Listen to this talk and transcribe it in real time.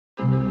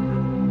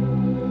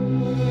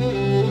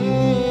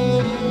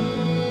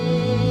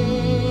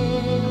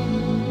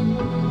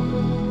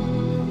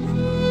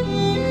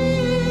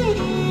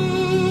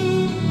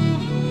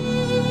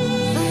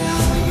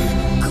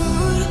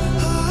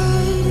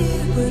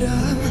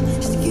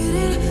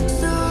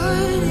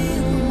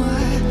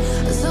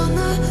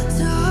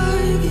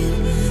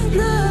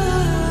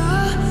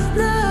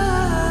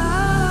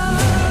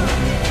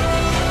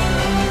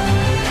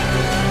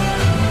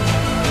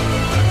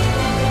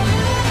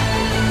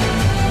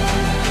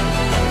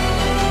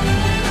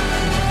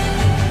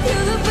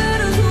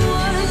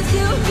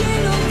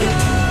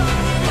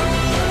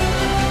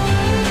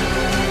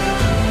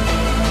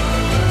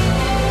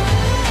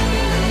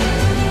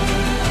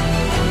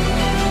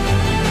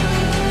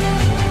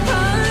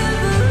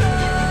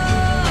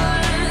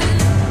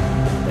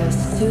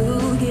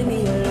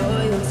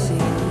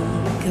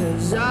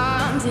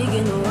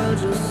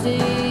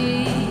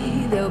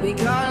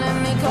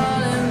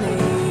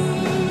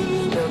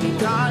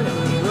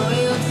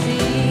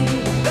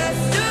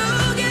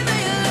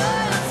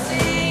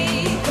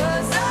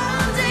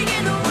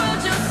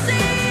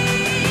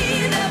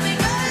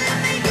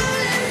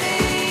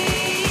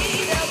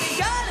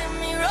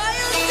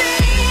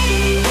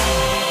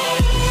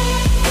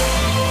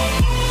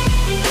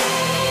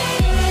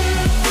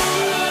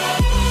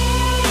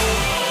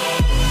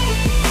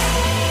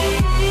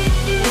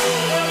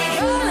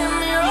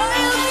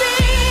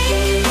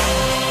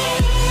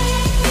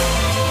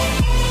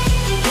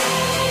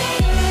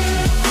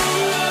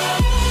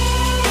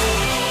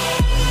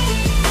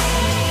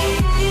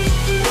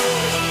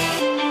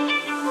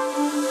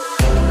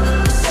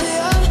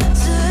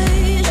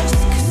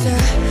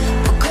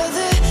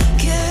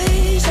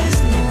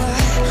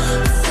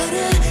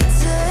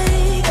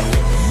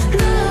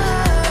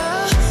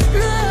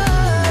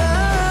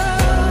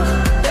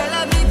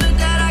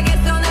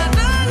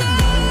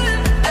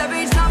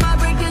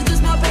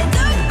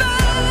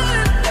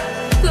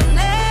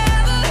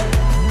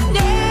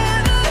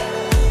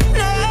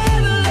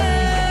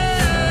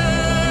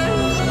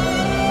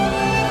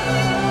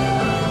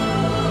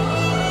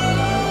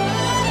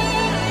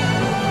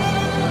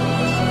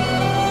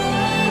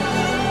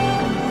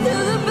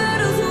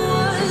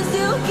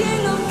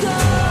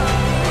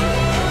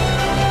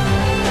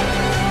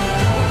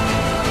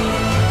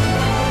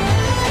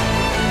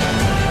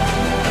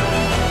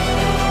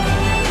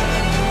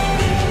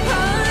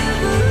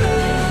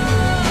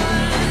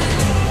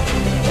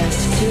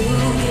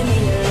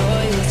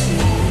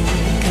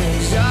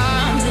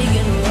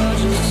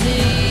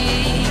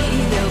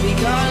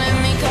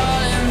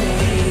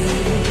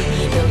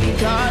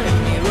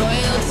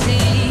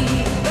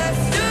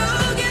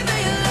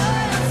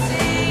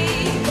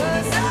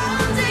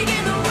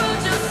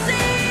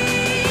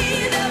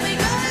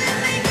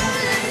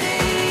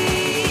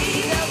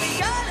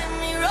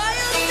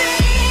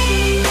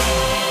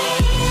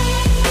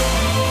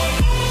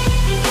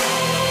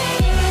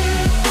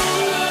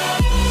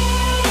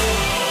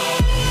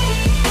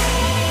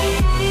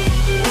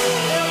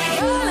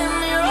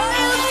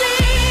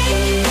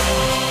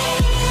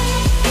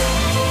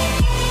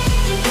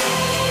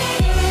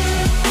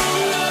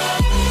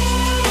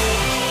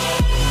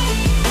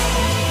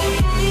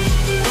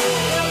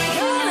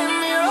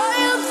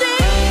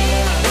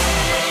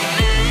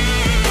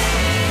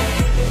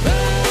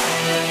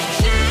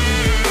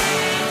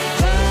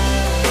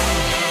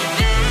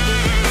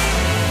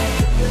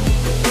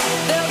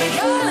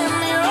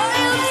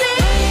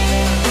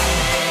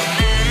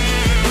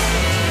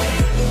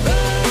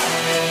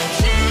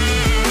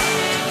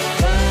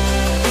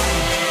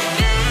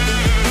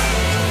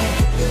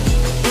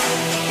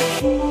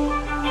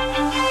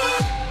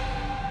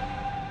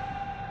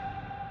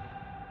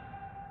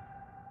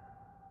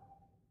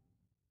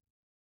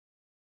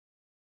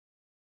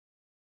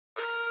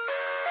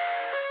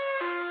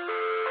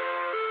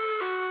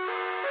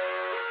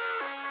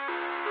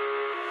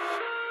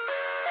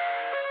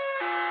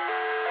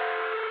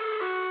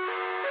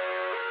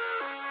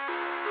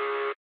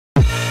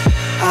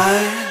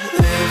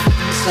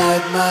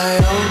inside my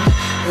own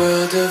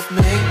world of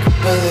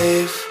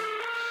make-believe.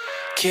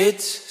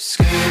 Kids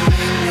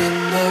screaming in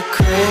their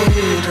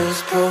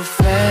cradles,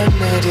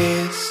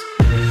 profanities.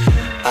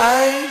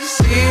 I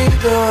see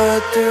the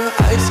world through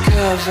eyes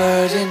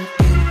covered in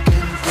ink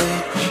and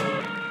bleach.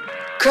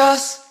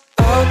 Cross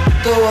out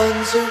the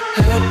ones who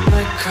heard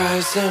my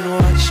cries and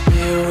watched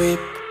me weep.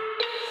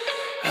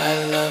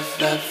 I love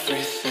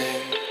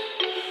everything.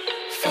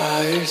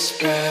 Fire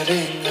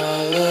spreading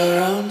all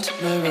around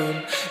my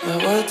room. My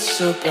world's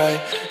so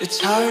bright, it's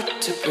hard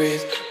to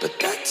breathe, but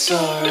that's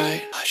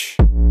alright. Hush.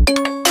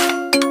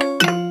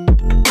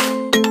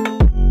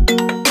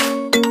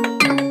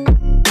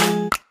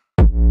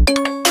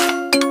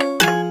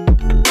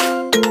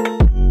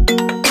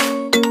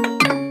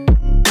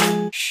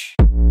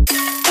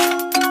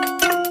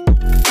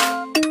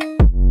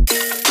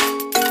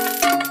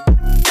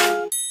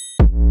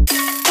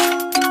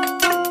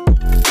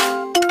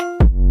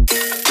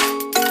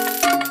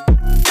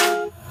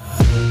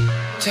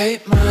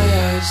 Tape my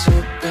eyes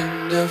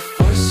open to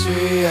force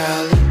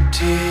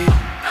reality.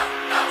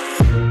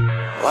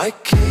 Why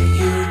can't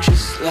you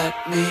just let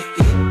me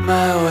eat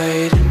my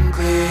weight in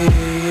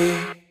glee?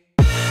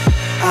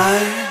 I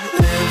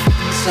live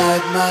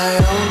inside my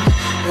own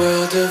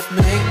world of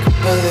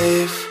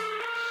make-believe.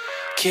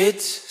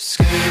 Kids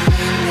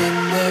screaming in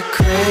their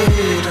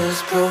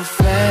cradles,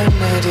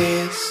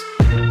 profanities.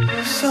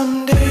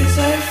 Some days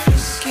I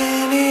feel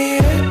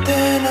skinnier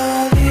than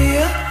all the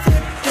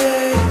other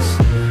days.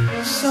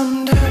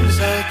 Sometimes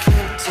I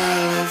can't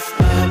tell if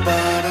my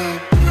body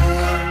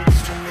belongs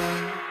to me.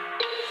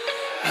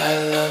 I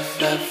love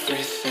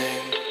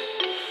everything.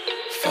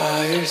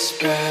 Fire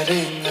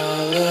spreading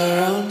all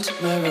around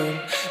my room.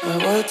 My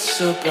world's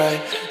so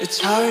bright, it's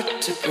hard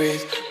to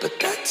breathe, but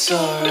that's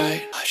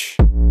alright. Hush.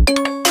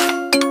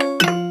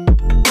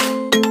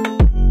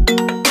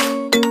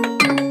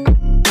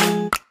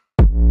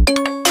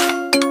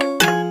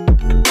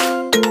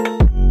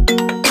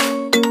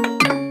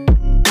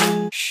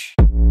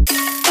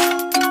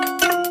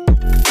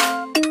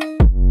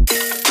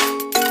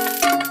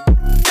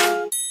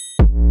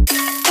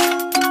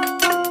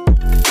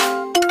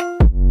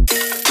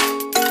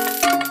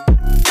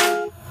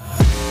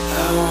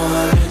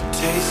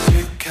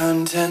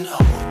 Content,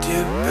 hold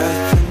your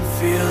breath and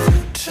feel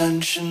the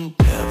tension.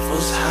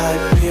 Devils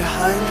hide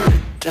behind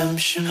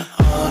redemption.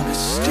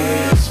 Honesty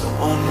is a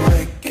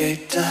one-way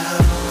gate to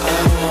hell. I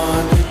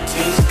wanna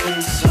taste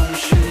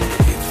consumption,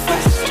 breathe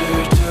faster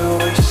to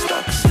waste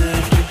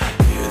oxygen.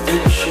 Hear the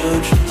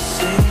children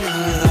sing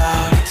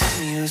aloud. It's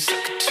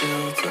music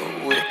till the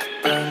wick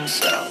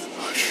burns out.